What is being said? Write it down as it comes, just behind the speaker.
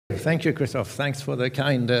Thank you, Christoph. Thanks for the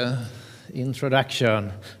kind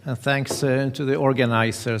introduction. And thanks to the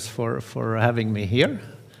organizers for having me here.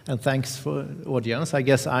 And thanks for the audience. I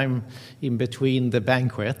guess I'm in between the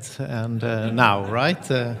banquet and now, right?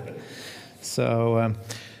 So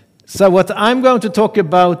what I'm going to talk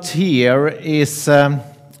about here is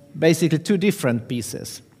basically two different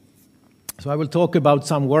pieces. So I will talk about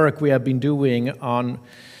some work we have been doing on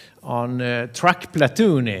truck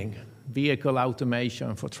platooning, vehicle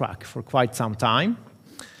automation for truck, for quite some time.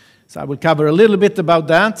 So I will cover a little bit about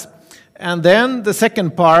that. And then the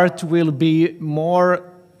second part will be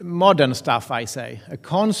more modern stuff, I say, a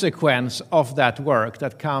consequence of that work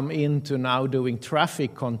that come into now doing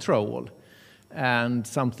traffic control and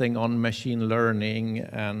something on machine learning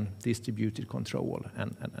and distributed control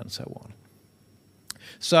and so on.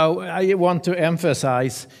 So I want to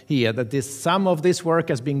emphasize here that some of this work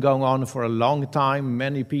has been going on for a long time.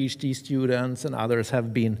 Many PhD students and others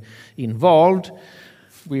have been involved.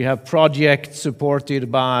 We have projects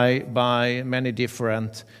supported by many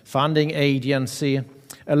different funding agencies.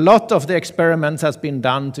 A lot of the experiments has been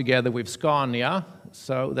done together with Scania,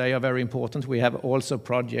 so they are very important. We have also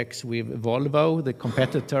projects with Volvo, the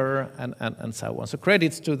competitor, and so on. So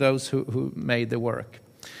credits to those who made the work.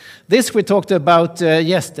 This we talked about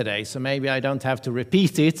yesterday, so maybe I don't have to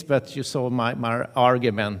repeat it, but you saw my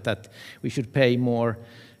argument that we should pay more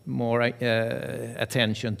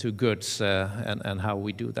attention to goods and how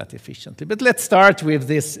we do that efficiently. But let's start with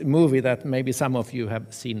this movie that maybe some of you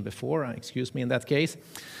have seen before. Excuse me in that case.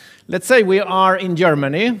 Let's say we are in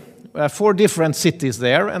Germany, 4 different cities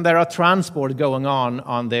there, and there are transport going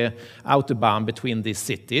on the Autobahn between these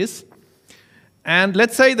cities. And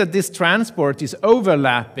let's say that this transport is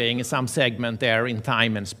overlapping some segment there in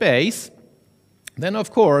time and space. Then, of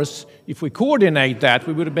course, if we coordinate that,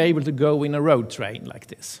 we would be able to go in a road train like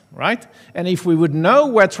this, right? And if we would know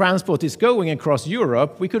where transport is going across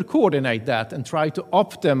Europe, we could coordinate that and try to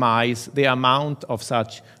optimize the amount of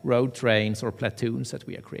such road trains or platoons that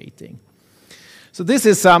we are creating. So this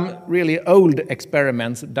is some really old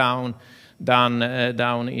experiments done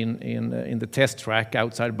in the test track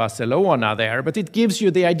outside Barcelona there, but it gives you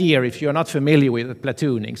the idea if you're not familiar with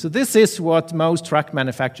platooning. So this is what most truck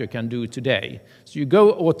manufacturers can do today. So you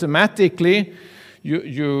go automatically,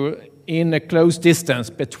 you in a close distance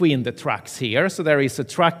between the trucks here. So there is a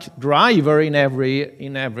truck driver in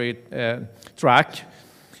every truck,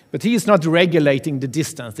 but he is not regulating the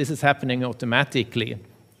distance. This is happening automatically.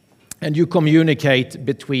 And you communicate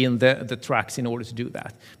between the trucks in order to do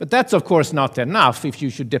that. But that's, of course, not enough. If you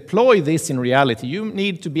should deploy this in reality, you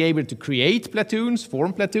need to be able to create platoons,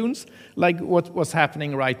 form platoons, like what was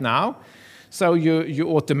happening right now. So you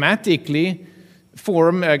automatically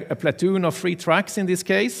form a platoon of 3 trucks in this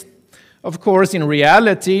case. Of course, in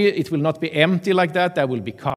reality, it will not be empty like that. There will be cars